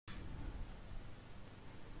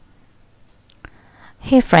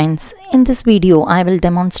Hey friends, in this video I will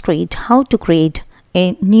demonstrate how to create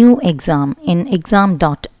a new exam in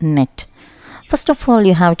exam.net. First of all,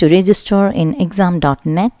 you have to register in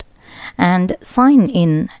exam.net and sign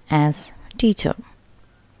in as teacher.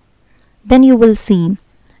 Then you will see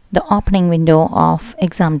the opening window of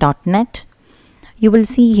exam.net. You will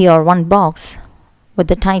see here one box with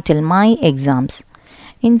the title My Exams.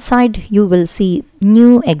 Inside you will see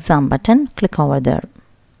New Exam button. Click over there.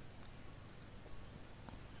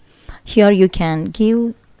 Here you can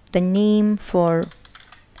give the name for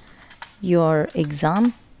your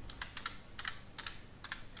exam.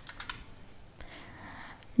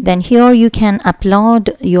 Then here you can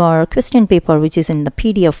upload your question paper which is in the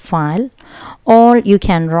PDF file, or you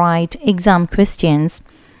can write exam questions,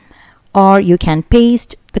 or you can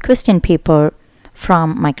paste the question paper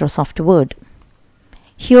from Microsoft Word.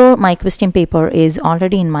 Here my question paper is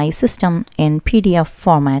already in my system in PDF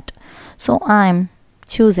format, so I'm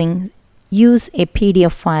choosing use a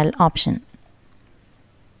PDF file option.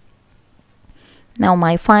 Now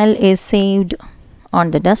my file is saved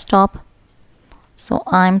on the desktop, so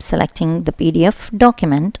I'm selecting the PDF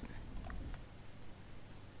document.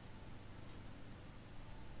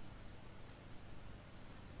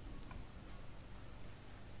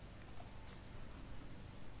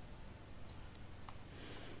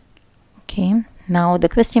 Okay, now the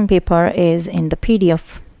question paper is in the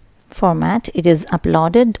PDF format. It is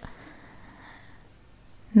uploaded.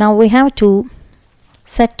 Now we have to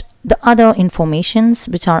set the other informations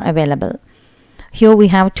which are available. Here we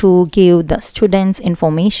have to give the students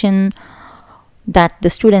information that the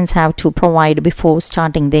students have to provide before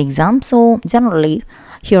starting the exam. So generally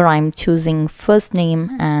here I'm choosing first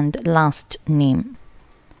name and last name.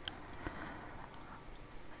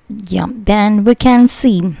 Yeah, then we can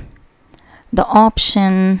see the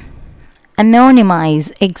option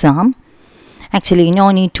anonymize exam. Actually,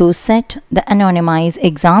 no need to set the anonymize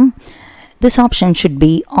exam. This option should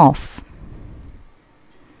be off.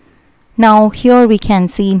 Now here we can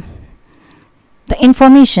see the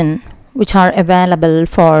information which are available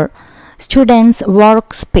for students'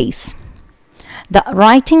 workspace. The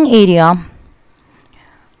writing area,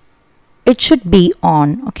 it should be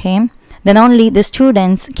on, okay? Then only the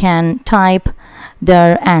students can type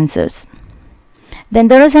their answers. Then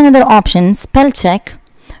there is another option, spell check.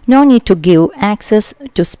 No need to give access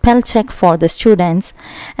to spell check for the students,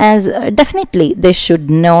 as definitely they should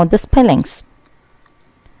know the spellings.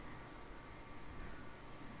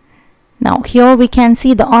 Now here we can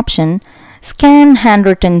see the option scan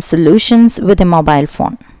handwritten solutions with a mobile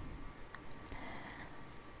phone.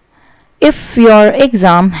 If your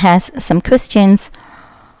exam has some questions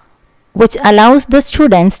which allows the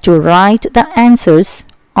students to write the answers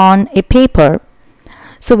on a paper,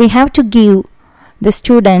 so we have to give the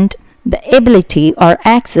student the ability or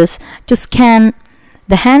access to scan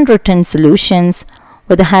the handwritten solutions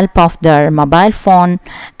with the help of their mobile phone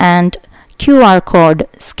and QR code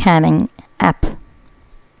scanning app.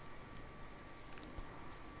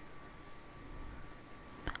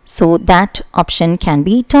 So that option can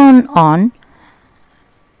be turned on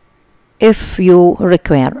if you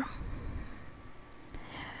require.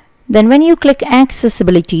 Then when you click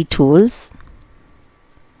accessibility tools,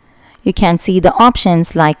 you can see the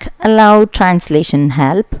options like allow translation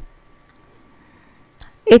help.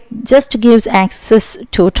 It just gives access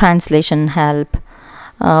to translation help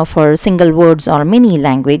for single words or many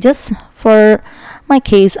languages. For my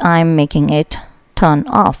case, I'm making it turn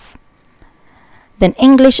off. Then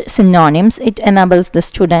English synonyms, it enables the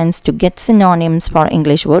students to get synonyms for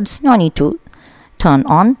English words. No need to turn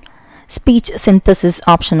on. Speech synthesis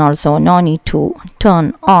option also no need to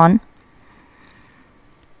turn on.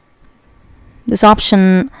 This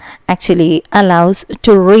option actually allows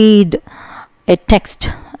to read a text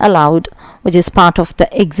aloud, which is part of the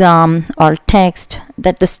exam or text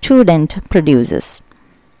that the student produces.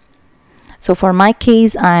 So for my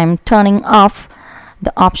case, I'm turning off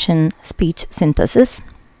the option speech synthesis.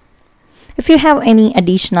 If you have any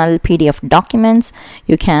additional PDF documents,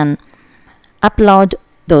 you can upload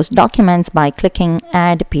those documents by clicking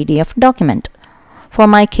add PDF document. For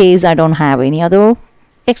my case, I don't have any other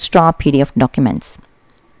extra PDF documents.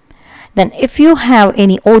 Then if you have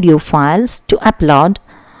any audio files to upload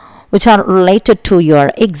which are related to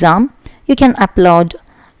your exam, you can upload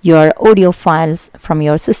your audio files from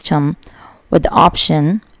your system with the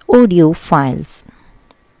option audio files.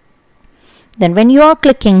 Then when you are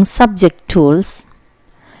clicking subject tools,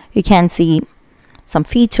 you can see some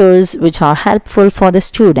features which are helpful for the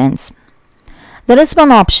students. There is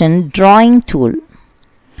one option, drawing tool.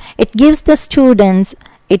 It gives the students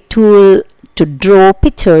a tool to draw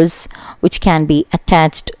pictures which can be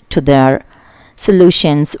attached to their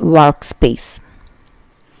solutions workspace.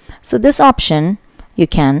 So this option, you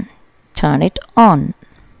can turn it on.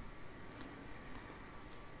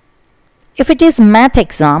 If it is math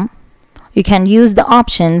exam, you can use the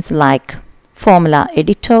options like formula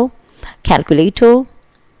editor, calculator,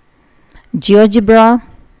 GeoGebra,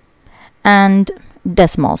 and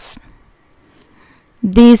Desmos.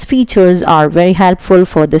 These features are very helpful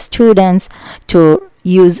for the students to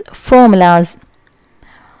use formulas,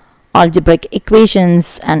 algebraic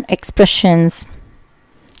equations and expressions,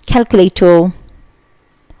 calculator,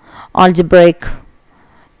 algebraic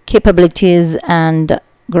capabilities and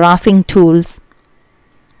graphing tools,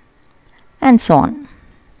 and so on.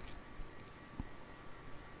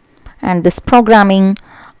 And this programming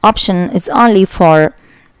option is only for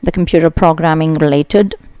the computer programming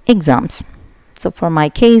related exams. So for my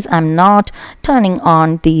case, I'm not turning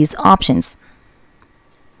on these options.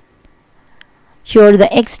 Here the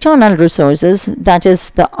external resources, that is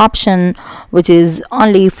the option which is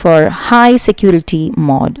only for high security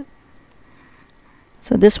mode.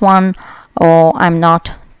 So this one, I'm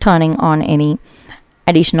not turning on any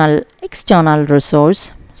additional external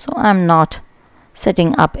resource, so I'm not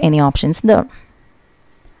setting up any options there.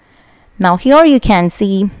 Now here you can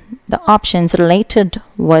see the options related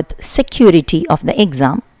with security of the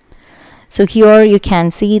exam. So here you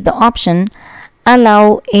can see the option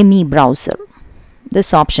allow any browser.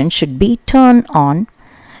 This option should be turned on,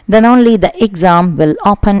 then only the exam will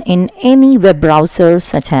open in any web browser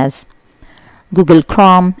such as Google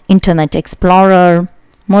Chrome, Internet Explorer,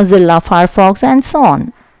 Mozilla Firefox, and so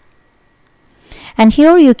on. And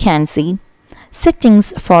here you can see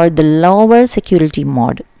settings for the lower security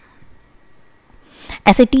mode.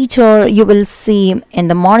 As a teacher, you will see in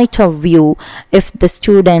the monitor view if the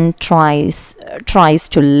student tries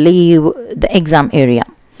to leave the exam area.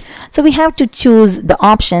 So we have to choose the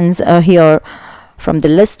options here from the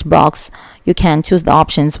list box. You can choose the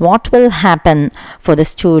options what will happen for the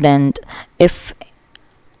student if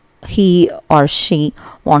he or she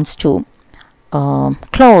wants to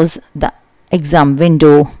close the exam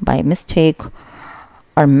window by mistake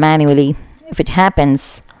or manually. If it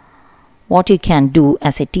happens, what you can do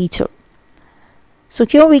as a teacher. So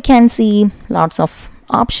here we can see lots of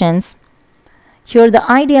options. Here the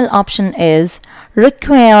ideal option is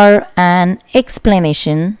require an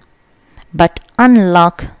explanation but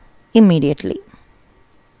unlock immediately.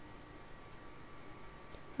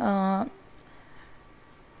 Not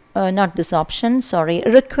this option, sorry.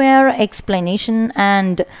 Require explanation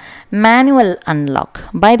and manual unlock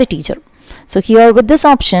by the teacher. So here with this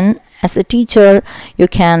option, as a teacher, you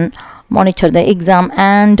can monitor the exam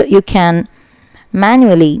and you can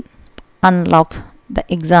manually unlock the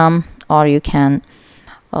exam, or you can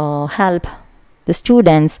help the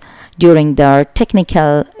students during their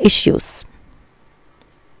technical issues.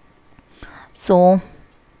 So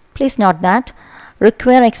please note that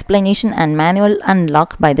require explanation and manual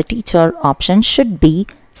unlock by the teacher option should be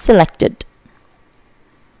selected.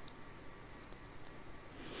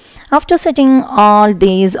 After setting all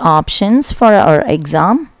these options for our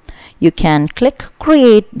exam, you can click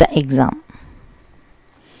create the exam.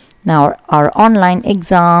 Now our online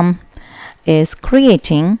exam is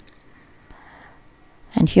creating,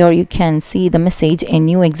 and here you can see the message a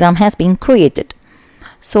new exam has been created.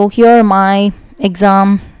 So here my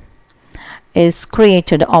exam is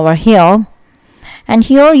created over here, and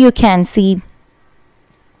here you can see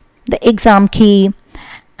the exam key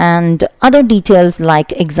and other details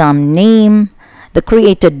like exam name, the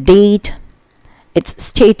created date, its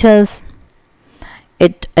status,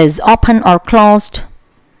 it is open or closed,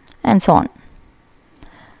 and so on.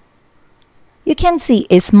 You can see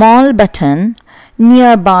a small button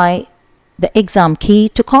nearby the exam key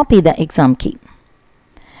to copy the exam key.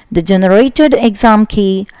 The generated exam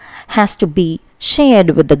key has to be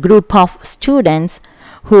shared with the group of students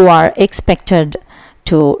who are expected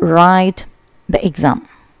to write the exam.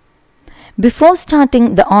 Before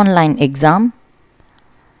starting the online exam,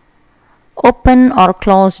 open or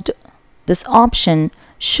closed, this option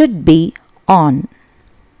should be on.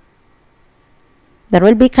 There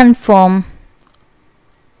will be confirm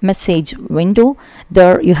message window.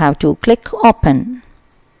 There you have to click open.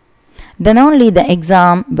 Then only the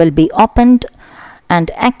exam will be opened and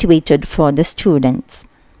activated for the students.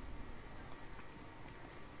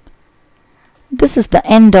 This is the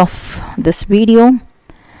end of this video.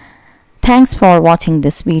 Thanks for watching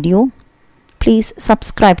this video. Please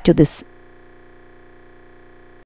subscribe to this